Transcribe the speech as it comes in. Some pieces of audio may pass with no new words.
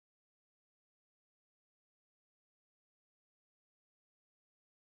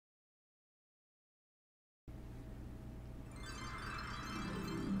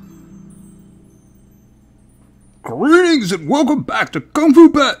Greetings and welcome back to Kung Fu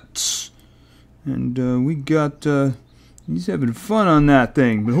Pets! And we got, he's having fun on that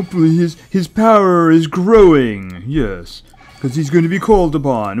thing, but hopefully his power is growing, yes. Because he's going to be called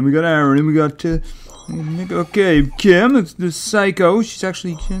upon. And we got Aaron, and we got, okay, Kim, the psycho, she's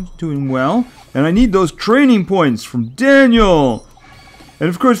actually doing well. And I need those training points from Daniel! And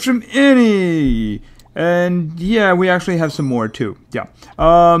of course from Annie! And yeah, we actually have some more too, yeah.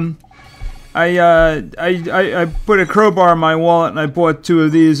 I put a crowbar in my wallet and I bought 2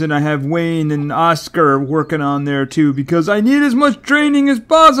 of these, and I have Wayne and Oscar working on there too because I need as much training as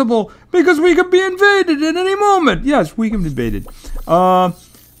possible because we could be invaded at any moment. Yes, we can be invaded. Alright,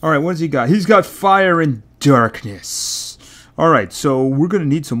 what's he got? He's got fire and darkness. Alright, so we're gonna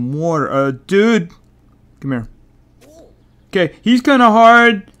need some water. Dude, come here. Okay, he's kinda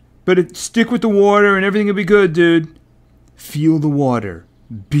hard, but stick with the water and everything will be good, dude. Feel the water.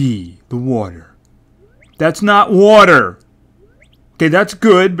 Be the water. That's not water. Okay, that's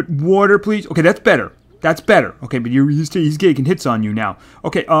good, but water, please. Okay, that's better. That's better. Okay, but he's taking hits on you now.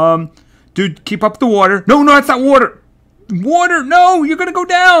 Okay, dude, keep up the water. No, that's not water. Water, no, you're gonna go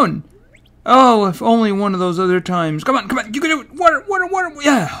down. Oh, if only one of those other times. Come on, you can do it. Water,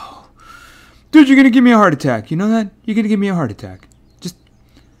 yeah. Dude, you're gonna give me a heart attack. You know that? You're gonna give me a heart attack. Just,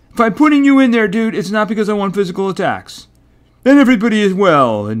 if I'm putting you in there, dude, it's not because I want physical attacks. And everybody is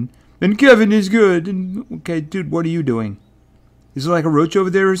well, and Kevin is good, and okay, dude, what are you doing? Is it like a roach over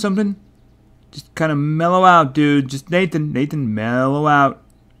there or something? Just kind of mellow out, dude. Just Nathan, mellow out.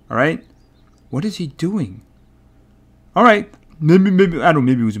 Alright? What is he doing? Alright, maybe, I don't know,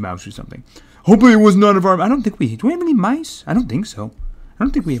 maybe it was a mouse or something. Hopefully it was none of our, do we have any mice? I don't think so. I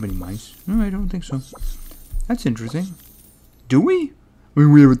don't think we have any mice. No, I don't think so. That's interesting. Do we? I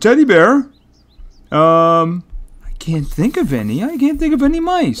mean, we have a teddy bear. Can't think of any. I can't think of any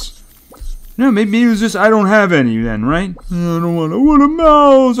mice. No, maybe it was just I don't have any then, right? I want a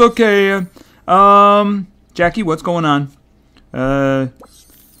mouse. Okay. Jackie, what's going on?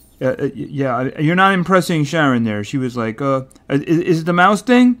 Yeah, you're not impressing Sharon there. She was like, is it the mouse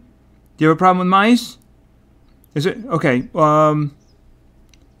thing? Do you have a problem with mice? Is it? Okay.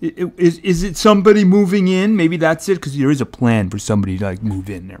 Is it somebody moving in? Maybe that's it, because there is a plan for somebody to like move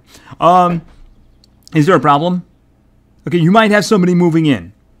in there. Is there a problem? Okay, you might have somebody moving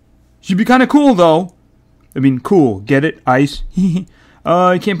in. Should be kind of cool, though. I mean, cool. Get it? Ice.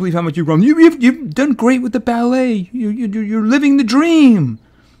 I can't believe how much you've grown. You've done great with the ballet. You're living the dream.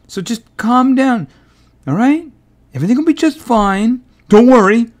 So just calm down. All right? Everything will be just fine. Don't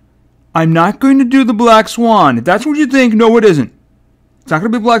worry. I'm not going to do the Black Swan. If that's what you think, no, it isn't. It's not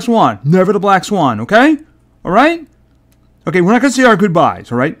going to be Black Swan. Never the Black Swan, okay? All right? Okay, we're not going to say our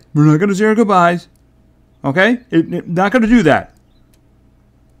goodbyes, all right? We're not going to say our goodbyes. Okay? Not going to do that.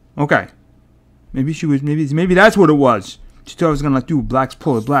 Okay. Maybe she was, maybe that's what it was. She thought I was going to like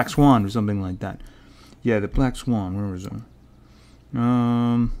pull a Black Swan or something like that. Yeah, the Black Swan. Where was it?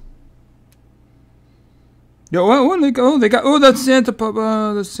 Yeah, they got, that Santa pup,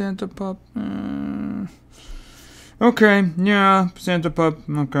 the Santa pup. Okay, yeah, Santa pup,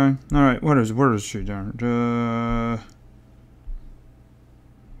 okay. Alright, where is she down?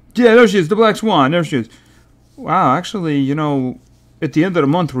 Yeah, there she is, the Black Swan, there she is. Wow, actually, you know, at the end of the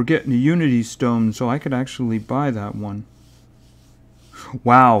month we're getting a Unity Stone, so I could actually buy that one.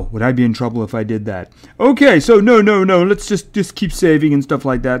 Wow, would I be in trouble if I did that? Okay, so no, let's just keep saving and stuff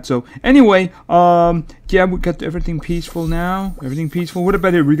like that. So anyway, yeah, we got everything peaceful now. Everything peaceful. What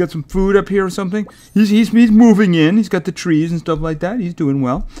about here? We got some food up here or something? He's moving in. He's got the trees and stuff like that. He's doing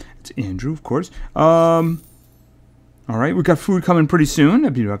well. It's Andrew, of course. All right, we got food coming pretty soon.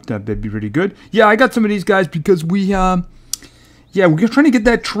 That'd be pretty good. Yeah, I got some of these guys because we're trying to get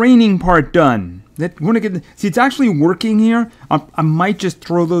that training part done. See, it's actually working here. I might just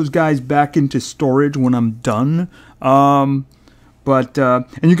throw those guys back into storage when I'm done. And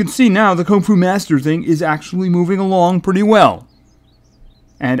you can see now the Kung Fu Master thing is actually moving along pretty well.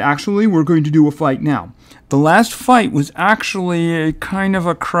 And actually, we're going to do a fight now. The last fight was actually a kind of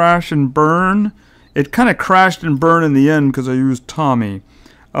a crash and burn. It kind of crashed and burned in the end because I used Tommy.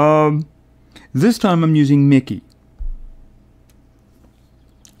 This time I'm using Mickey.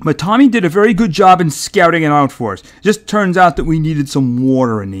 But Tommy did a very good job in scouting it out for us. Just turns out that we needed some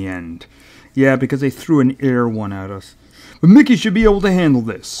water in the end. Yeah, because they threw an air one at us. But Mickey should be able to handle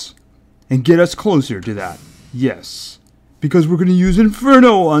this. And get us closer to that. Yes. Because we're going to use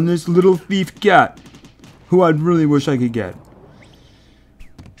Inferno on this little thief cat. Who I'd really wish I could get.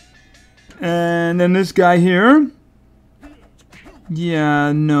 And then this guy here.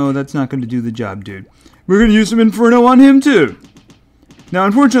 Yeah, no, that's not going to do the job, dude. We're going to use some Inferno on him, too. Now,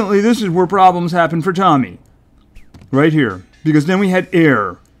 unfortunately, this is where problems happen for Tommy. right here, because then we had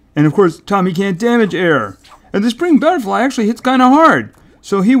air. And of course, Tommy can't damage air. And the spring butterfly actually hits kind of hard,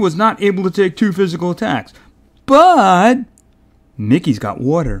 so he was not able to take 2 physical attacks. But Mickey's got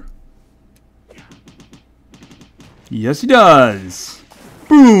water. Yes, he does.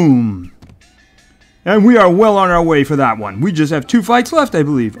 Boom. And we are well on our way for that one. We just have 2 fights left, I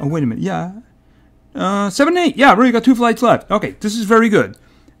believe. Oh, wait a minute. Yeah. 7 and 8. Yeah, we got 2 fights left. Okay, this is very good.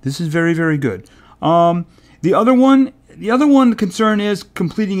 This is very, very good. The other one, the concern is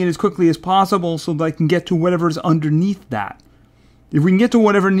completing it as quickly as possible so that I can get to whatever's underneath that. If we can get to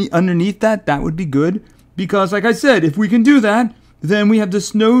whatever underneath that, that would be good. Because, like I said, if we can do that, then we have the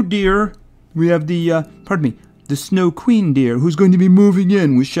snow deer. We have the, the snow queen deer, who's going to be moving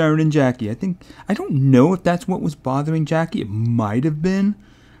in with Sharon and Jackie. I don't know if that's what was bothering Jackie. It might have been.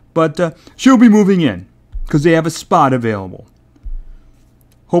 But she'll be moving in because they have a spot available.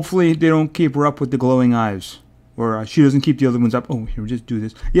 Hopefully they don't keep her up with the glowing eyes. Or she doesn't keep the other ones up. Oh, here, just do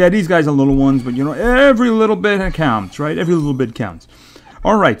this. Yeah, these guys are little ones, but you know, every little bit counts, right? Every little bit counts.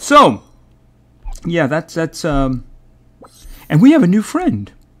 All right, so, yeah, that's and we have a new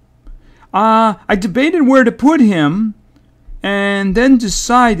friend. I debated where to put him, and then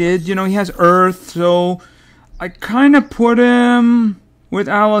decided, you know, he has Earth, so I kind of put him with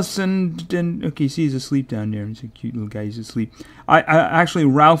Alice and okay, see, he's asleep down there. He's a cute little guy. He's asleep. I actually,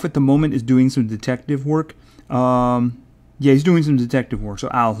 Ralph at the moment is doing some detective work. Yeah, he's doing some detective work. So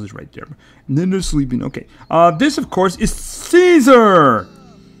Alice is right there, and then they're sleeping. Okay. This, of course, is Caesar.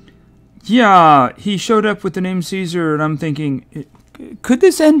 Yeah, he showed up with the name Caesar, and I'm thinking, could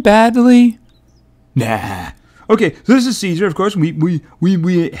this end badly? Nah. Okay, so this is Caesar. Of course, we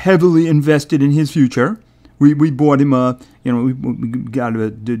heavily invested in his future. We bought him we got a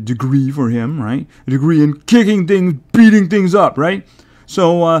degree for him, right? A degree in kicking things, beating things up, right?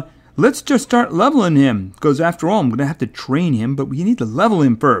 So let's just start leveling him, because after all, I'm going to have to train him, but we need to level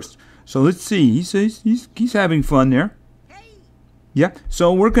him first. So let's see. He's having fun there. Yeah.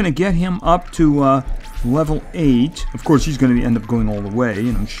 So we're going to get him up to level 8. Of course, he's going to end up going all the way,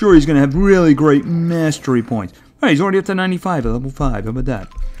 and I'm sure he's going to have really great mastery points. All right, he's already up to 95 at level 5. How about that?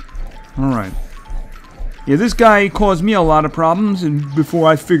 All right. Yeah, this guy caused me a lot of problems and before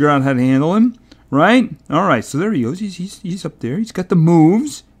I figure out how to handle him, right? All right, so there he goes. He's up there. He's got the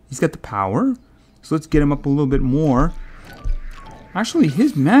moves. He's got the power. So let's get him up a little bit more. Actually,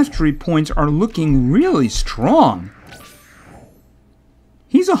 his mastery points are looking really strong.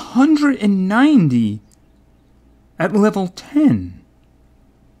 He's 190 at level 10.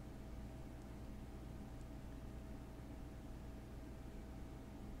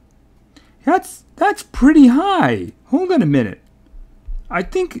 That's pretty high. Hold on a minute. I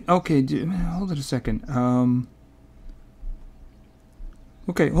think, okay, hold on a second.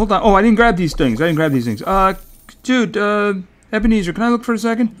 Okay, hold on. Oh, I didn't grab these things. Dude, Ebenezer, can I look for a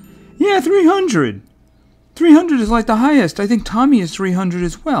second? Yeah, 300. 300 is like the highest. I think Tommy is 300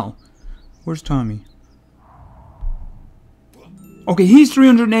 as well. Where's Tommy? Okay, he's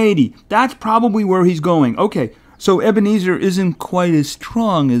 380. That's probably where he's going. Okay. So Ebenezer isn't quite as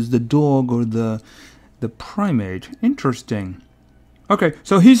strong as the dog or the primate. Interesting. Okay,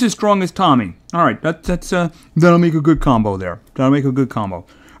 so he's as strong as Tommy. All right, that'll make a good combo there. That'll make a good combo.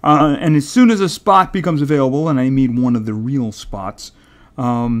 And as soon as a spot becomes available, and I mean one of the real spots, as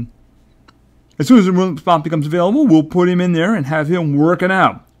soon as the spot becomes available, we'll put him in there and have him working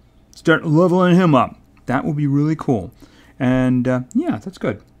out. Start leveling him up. That will be really cool. And yeah, that's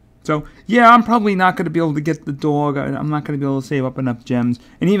good. So, yeah, I'm probably not going to be able to get the dog. I'm not going to be able to save up enough gems.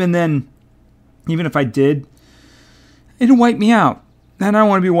 And even then, even if I did, it'll wipe me out. And I don't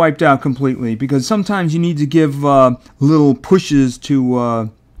want to be wiped out completely, because sometimes you need to give little pushes to,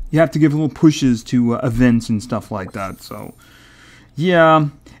 you have to give little pushes to events and stuff like that. So, yeah.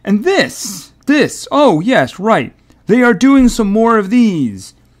 And this, oh, yes, right. They are doing some more of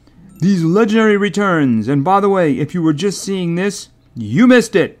these legendary returns. And by the way, if you were just seeing this, you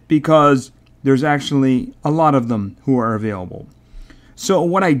missed it, because there's actually a lot of them who are available. So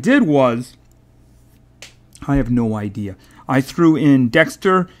what I did was, I have no idea. I threw in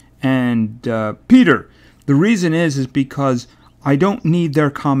Dexter and Peter. The reason is because I don't need their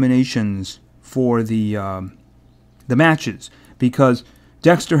combinations for the matches, because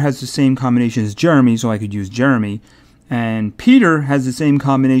Dexter has the same combination as Jeremy, so I could use Jeremy, and Peter has the same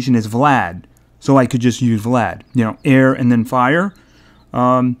combination as Vlad, so I could just use Vlad. You know, air and then fire.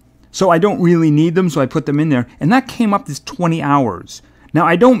 So I don't really need them, so I put them in there. And that came up as 20 hours. Now,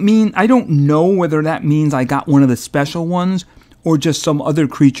 I don't know whether that means I got one of the special ones or just some other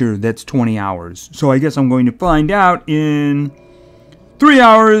creature that's 20 hours. So I guess I'm going to find out in 3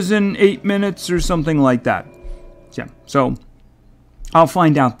 hours and 8 minutes or something like that. Yeah, so I'll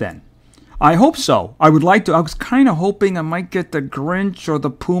find out then. I hope so. I would like to. I was kind of hoping I might get the Grinch or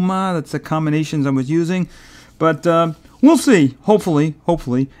the Puma. That's the combinations I was using. But we'll see. Hopefully.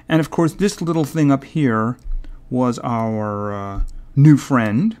 And of course, this little thing up here was our new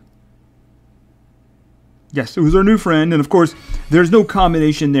friend. Yes, it was our new friend. And of course, there's no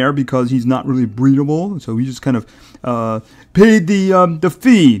combination there because he's not really breedable. So we just kind of paid the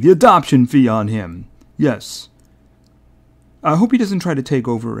fee, the adoption fee on him. Yes. I hope he doesn't try to take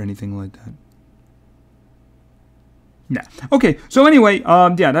over or anything like that. Yeah. Okay, so anyway,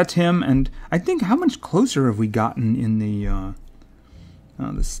 yeah, that's him. And I think, how much closer have we gotten in the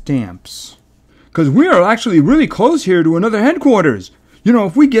stamps? Because we are actually really close here to another headquarters. You know,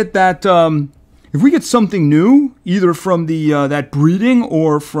 if we get that, if we get something new, either from the that breeding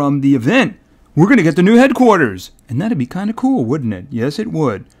or from the event, we're going to get the new headquarters. And that'd be kind of cool, wouldn't it? Yes, it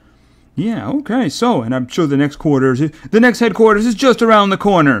would. Yeah, okay, so, and I'm sure the next headquarters is just around the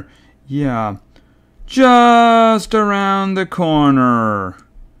corner. Yeah, just around the corner.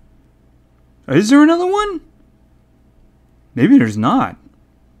 Is there another one? Maybe there's not.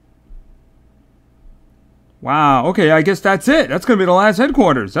 Wow, okay, I guess that's it. That's going to be the last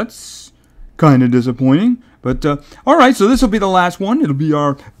headquarters. That's kind of disappointing. But, alright, so this will be the last one. It'll be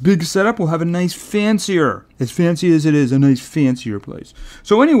our big setup. We'll have a nice fancier, as fancy as it is, a nice fancier place.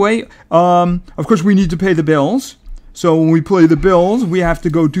 So anyway, of course we need to pay the bills. So when we pay the bills, we have to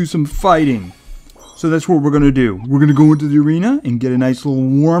go do some fighting. So that's what we're going to do. We're going to go into the arena and get a nice little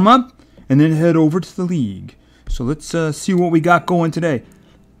warm-up, and then head over to the league. So let's see what we got going today.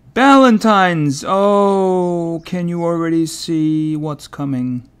 Valentine's! Oh, can you already see what's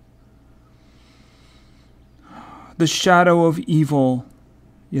coming? The shadow of evil.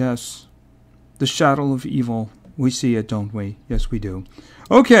 Yes. The shadow of evil. We see it, don't we? Yes, we do.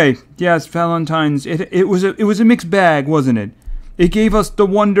 Okay. Yes, Valentine's. It was a mixed bag, wasn't it? It gave us the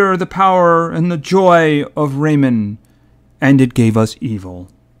wonder, the power, and the joy of Raymond. And it gave us evil.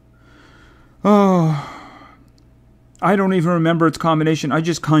 Oh. I don't even remember its combination. I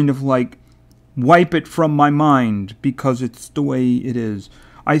just kind of like wipe it from my mind because it's the way it is.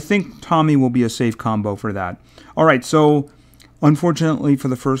 I think Tommy will be a safe combo for that. Alright, so unfortunately for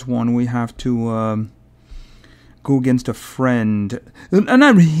the first one, we have to go against a friend.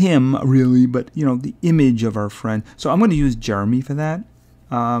 Not him, really, but, you know, the image of our friend. So I'm going to use Jeremy for that.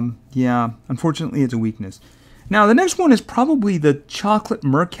 Yeah, unfortunately it's a weakness. Now, the next one is probably the Chocolate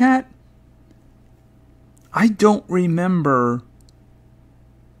Mercat. I don't remember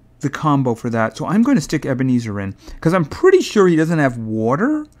the combo for that, so I'm going to stick Ebenezer in, because I'm pretty sure he doesn't have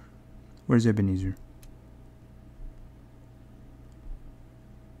water. Where's Ebenezer?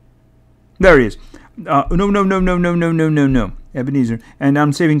 There he is. No. Ebenezer. And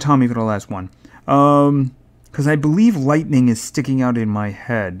I'm saving Tommy for the last one. Because I believe lightning is sticking out in my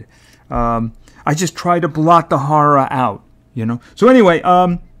head. I just try to blot the horror out, you know. So anyway,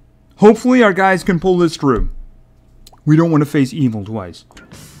 hopefully our guys can pull this through. We don't want to face evil twice.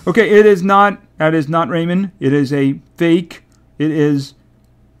 Okay, that is not Raymond. It is a fake. It is,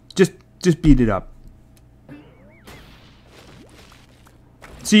 just beat it up.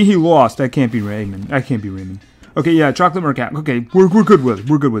 See, he lost. That can't be Raymond. That can't be Raymond. Okay, yeah, Chocolate Mercat. Okay, we're good with it.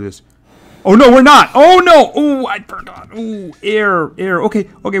 We're good with this. Oh, no, we're not. Oh, no. Oh, I forgot. Oh, air. Okay,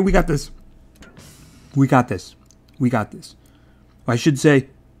 we got this. We got this. I should say,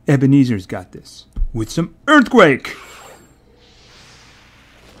 Ebenezer's got this. With some earthquake.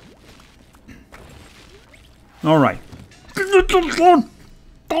 All right.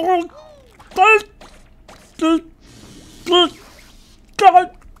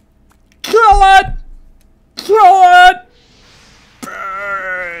 Kill it!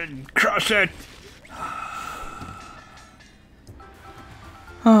 Burn! Crush it!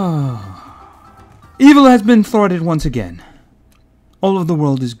 Evil has been thwarted once again. All of the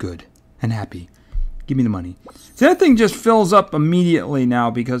world is good and happy. Give me the money. See, that thing just fills up immediately now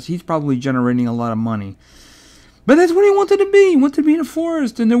because he's probably generating a lot of money. But that's what he wanted to be. He wanted to be in a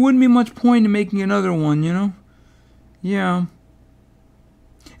forest, and there wouldn't be much point in making another one, you know? Yeah.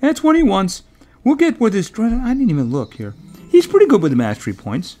 That's what he wants. We'll get with his... I didn't even look here. He's pretty good with the mastery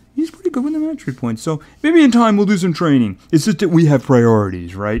points. So maybe in time we'll do some training. It's just that we have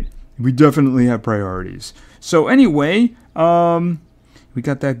priorities, right? We definitely have priorities. So anyway, we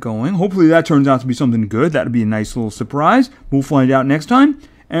got that going. Hopefully that turns out to be something good. That'll be a nice little surprise. We'll find out next time.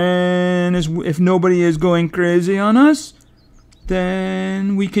 And if nobody is going crazy on us,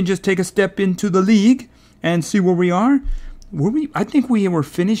 then we can just take a step into the league and see where we are. I think we were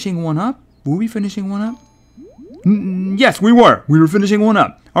finishing one up. Were we finishing one up? Yes, we were. We were finishing one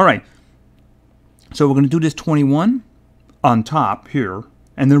up. All right. So we're going to do this 21 on top here,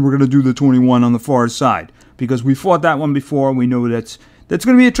 and then we're going to do the 21 on the far side, because we fought that one before, and we know that's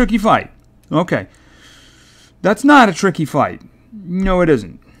going to be a tricky fight. Okay. That's not a tricky fight. No, it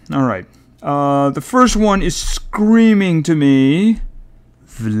isn't. All right. The first one is screaming to me,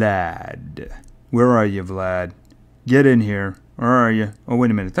 Vlad. Where are you, Vlad? Get in here. Where are you? Oh,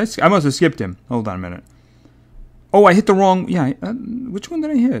 wait a minute. I must have skipped him. Hold on a minute. Oh, I hit the wrong... Yeah, which one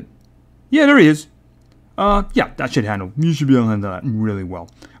did I hit? Yeah, there he is. Yeah, that should handle. You should be able to handle that really well.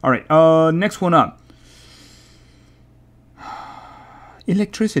 All right, next one up.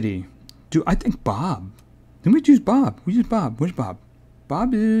 Electricity. I think Bob. Then we choose Bob. We use Bob. Where's Bob?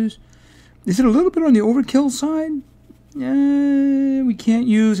 Bob is... Is it a little bit on the overkill side? We can't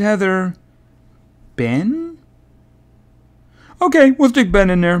use Heather. Ben? Okay, we'll stick Ben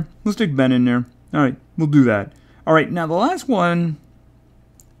in there. All right, we'll do that. All right, now the last one...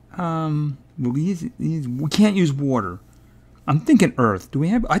 we can't use water. I'm thinking earth. Do we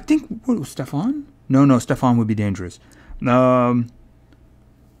have... I think... What, Stefan? No, Stefan would be dangerous. Bruno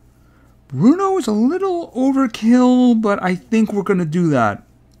is a little overkill, but I think we're going to do that.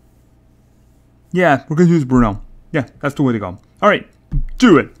 Yeah, we're going to use Bruno. Yeah, that's the way to go. All right,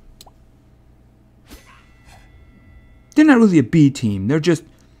 do it. They're not really a B team. They're just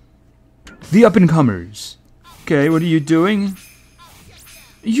the up-and-comers. Okay, what are you doing?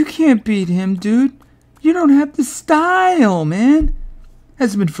 You can't beat him, dude. You don't have the style, man.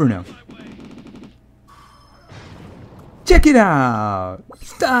 That's Inferno. Check it out.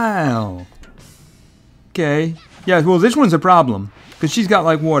 Style. Okay. Yeah, well, this one's a problem. Because she's got,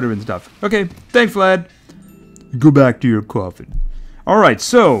 like, water and stuff. Okay, thanks, Vlad. Go back to your coffin. Alright,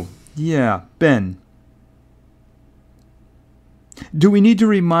 so, yeah, Ben. Do we need to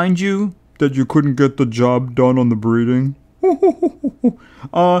remind you that you couldn't get the job done on the breeding?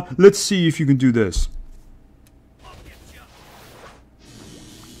 Let's see if you can do this.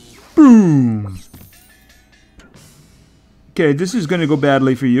 Boom. Okay, this is going to go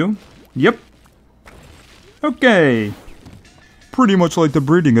badly for you. Yep. Okay. Pretty much like the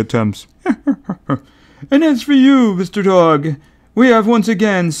breeding attempts. And as for you, Mr. Dog, we have once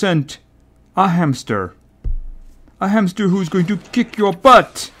again sent a hamster. A hamster who's going to kick your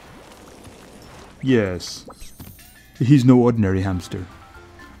butt. Yes. He's no ordinary hamster.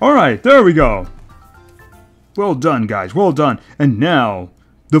 Alright, there we go. Well done, guys. Well done. And now,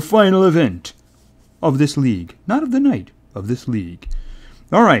 the final event of this league. Not of the night, of this league.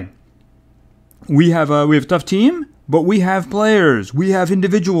 Alright. We have a tough team, but we have players. We have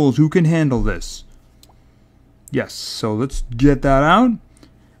individuals who can handle this. Yes, so let's get that out.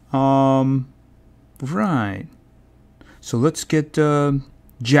 Right. So let's get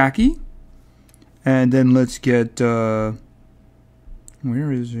Jackie. And then let's get, where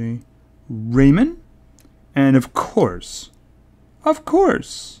is he? Raymond. And of course. Well,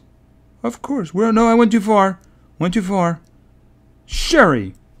 no, I went too far.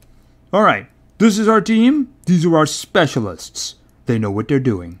 Sherry. All right. This is our team. These are our specialists. They know what they're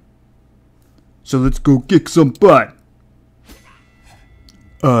doing. So let's go kick some butt.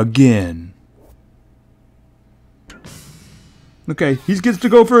 Again. Okay, he gets to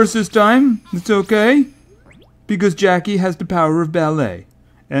go first this time. It's okay. Because Jackie has the power of ballet.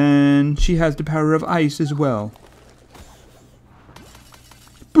 And she has the power of ice as well.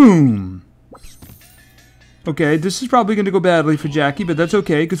 Boom. Okay, this is probably going to go badly for Jackie, but that's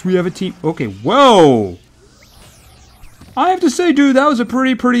okay, because we have a team. Okay, whoa! I have to say, dude, that was a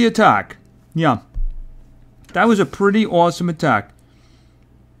pretty attack. Yeah. That was a pretty awesome attack.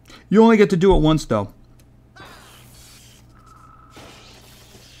 You only get to do it once, though.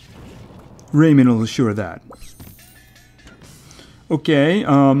 Raymond will assure that. Okay,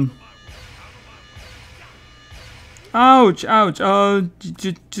 ouch,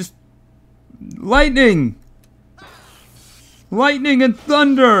 just... Lightning! Lightning and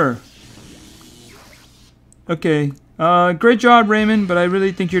thunder! Okay, great job, Raymond, but I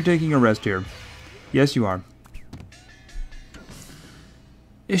really think you're taking a rest here. Yes, you are.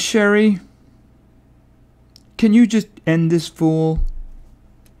 Sherry, can you just end this fool?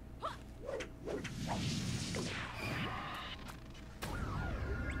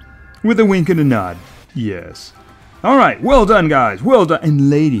 With a wink and a nod. Yes. Alright, well done, guys. Well done.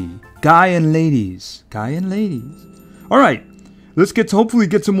 And lady. Guy and ladies. Alright, let's hopefully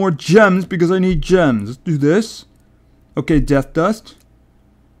get some more gems, because I need gems. Let's do this. Okay, death dust.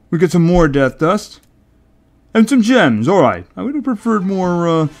 We get some more death dust. And some gems. Alright. I would have preferred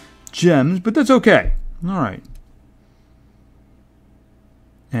more gems, but that's okay. Alright.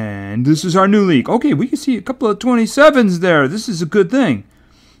 And this is our new league. Okay, we can see a couple of 27s there. This is a good thing.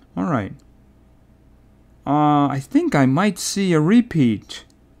 Alright. I think I might see a repeat.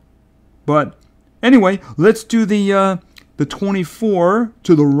 But anyway, let's do the 24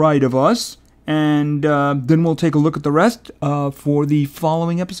 to the right of us, and then we'll take a look at the rest for the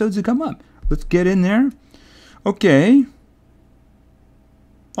following episodes that come up. Let's get in there. Okay.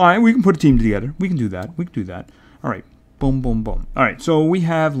 All right, we can put a team together. We can do that. All right. Boom, boom, boom. All right, so we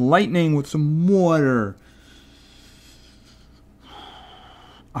have lightning with some water.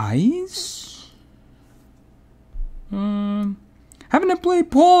 Ice? Haven't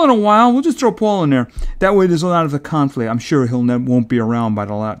played Paul in a while. We'll just throw Paul in there. That way there's a lot of the conflict. I'm sure he'll won't be around by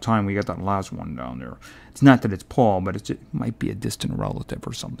the time we get that last one down there. It's not that it's Paul, but it might be a distant relative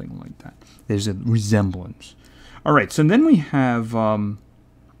or something like that. There's a resemblance. All right, so then we have...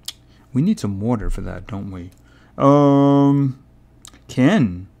 we need some water for that, don't we?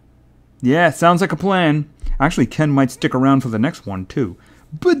 Ken. Yeah, sounds like a plan. Actually, Ken might stick around for the next one, too.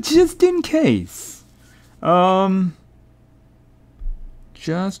 But just in case.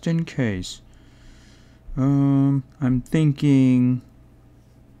 Just in case. I'm thinking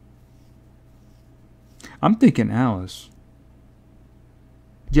Alice.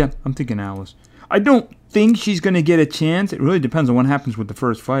 Yeah, I'm thinking Alice. I don't think she's going to get a chance. It really depends on what happens with the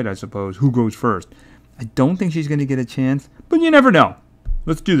first fight, I suppose. Who goes first? I don't think she's going to get a chance, but you never know.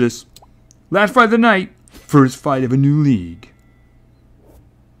 Let's do this. Last fight of the night. First fight of a new league.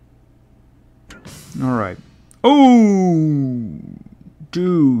 Alright. Oh!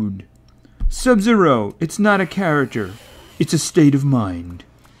 Dude. Sub-Zero. It's not a character. It's a state of mind.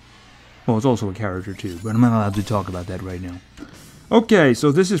 Well, it's also a character too, but I'm not allowed to talk about that right now. Okay,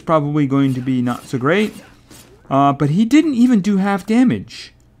 so this is probably going to be not so great. But he didn't even do half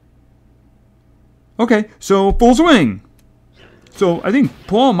damage. Okay, so full swing. So I think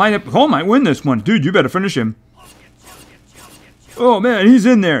Paul might win this one. Dude, you better finish him. Oh man, he's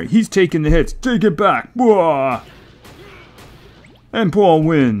in there. He's taking the hits. Take it back. Whoa. And Paul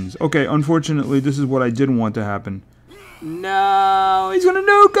wins. Okay, unfortunately, this is what I didn't want to happen. No, he's gonna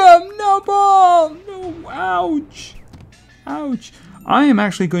nuke him. No, Paul. No, ouch. Ouch. I am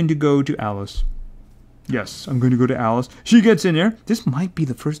actually going to go to Alice. Yes, I'm going to go to Alice. She gets in there. This might be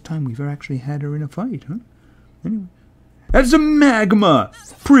the first time we've ever actually had her in a fight, huh? Anyway. That's a magma!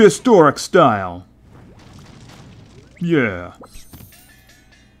 Prehistoric style. Yeah.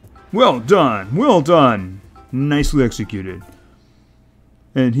 Well done. Well done. Nicely executed.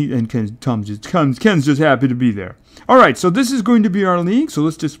 And Ken's just happy to be there. Alright, so this is going to be our league. So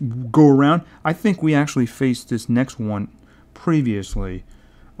let's just go around. I think we actually faced this next one previously.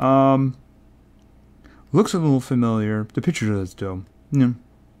 Looks a little familiar. The picture does, though. Yeah.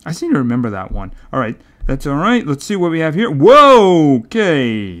 I seem to remember that one. Alright, that's alright. Let's see what we have here. Whoa!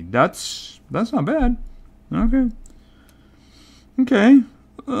 Okay. That's not bad. Okay. Okay.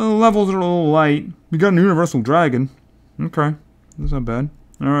 Levels are a little light. We got an Universal Dragon. Okay. That's not bad.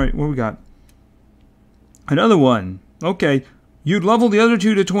 Alright, what we got? Another one. Okay. You'd level the other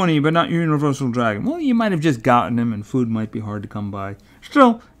two to 20, but not your Universal Dragon. Well, you might have just gotten him, and food might be hard to come by.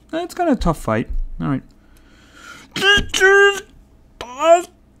 Still, it's kind of a tough fight. Alright.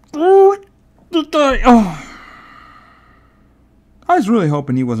 Oh. I was really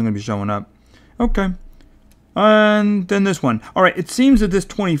hoping he wasn't going to be showing up. Okay. And then this one. Alright, it seems that this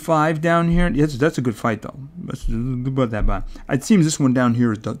 25 down here, yes, that's a good fight though. It seems this one down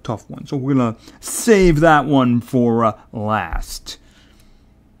here is the tough one. So we're going to save that one for last.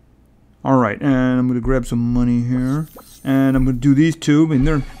 Alright, and I'm going to grab some money here. And I'm going to do these two. I mean,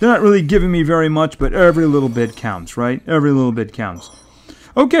 they're not really giving me very much, but every little bit counts, right? Every little bit counts.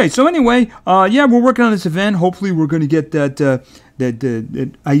 Okay, so anyway, yeah, we're working on this event. Hopefully we're going to get that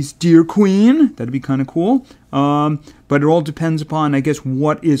Ice Deer Queen. That'd be kind of cool. But it all depends upon, I guess,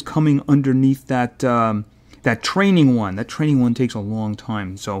 what is coming underneath that that training one. That training one takes a long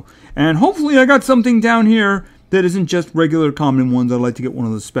time. So, and hopefully I got something down here that isn't just regular common ones. I'd like to get one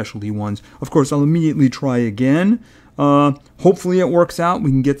of the specialty ones. Of course, I'll immediately try again. Hopefully it works out. We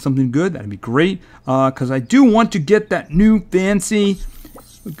can get something good. That'd be great. Because I do want to get that new fancy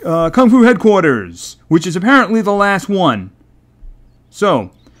Kung Fu Headquarters, which is apparently the last one. So,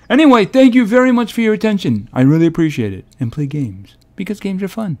 anyway, thank you very much for your attention. I really appreciate it. And play games, because games are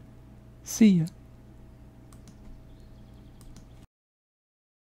fun. See ya.